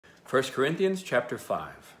1 Corinthians chapter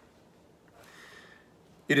 5.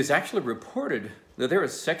 It is actually reported that there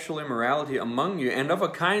is sexual immorality among you, and of a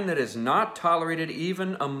kind that is not tolerated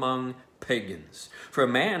even among pagans. For a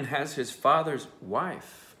man has his father's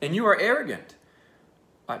wife, and you are arrogant.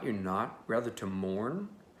 Ought you not rather to mourn?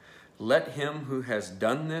 Let him who has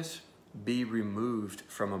done this be removed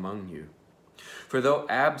from among you. For though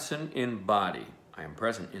absent in body, I am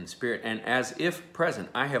present in spirit, and as if present,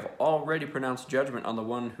 I have already pronounced judgment on the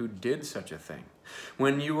one who did such a thing.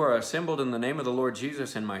 When you are assembled in the name of the Lord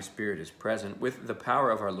Jesus, and my spirit is present, with the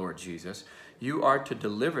power of our Lord Jesus, you are to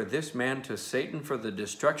deliver this man to Satan for the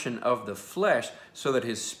destruction of the flesh, so that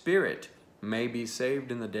his spirit may be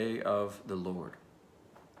saved in the day of the Lord.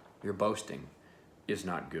 Your boasting is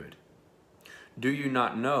not good. Do you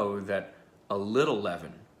not know that a little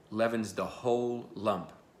leaven leavens the whole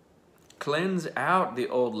lump? Cleanse out the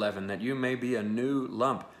old leaven, that you may be a new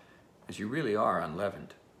lump, as you really are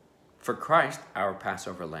unleavened. For Christ, our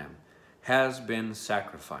Passover lamb, has been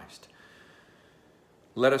sacrificed.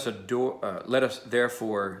 Let us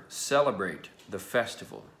therefore celebrate the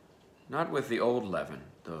festival, not with the old leaven,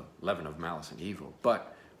 the leaven of malice and evil,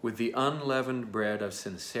 but with the unleavened bread of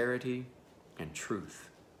sincerity and truth.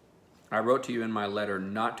 I wrote to you in my letter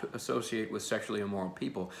not to associate with sexually immoral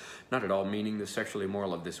people, not at all meaning the sexually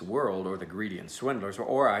immoral of this world, or the greedy and swindlers,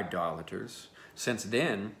 or idolaters, since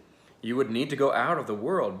then you would need to go out of the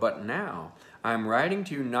world. But now I am writing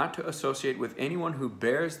to you not to associate with anyone who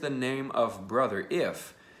bears the name of brother,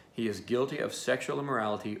 if he is guilty of sexual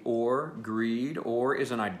immorality, or greed, or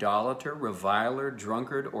is an idolater, reviler,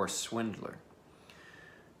 drunkard, or swindler.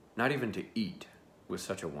 Not even to eat with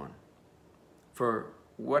such a one. For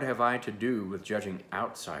what have I to do with judging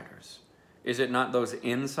outsiders? Is it not those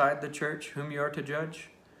inside the church whom you are to judge?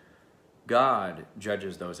 God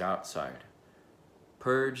judges those outside.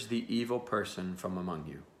 Purge the evil person from among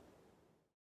you.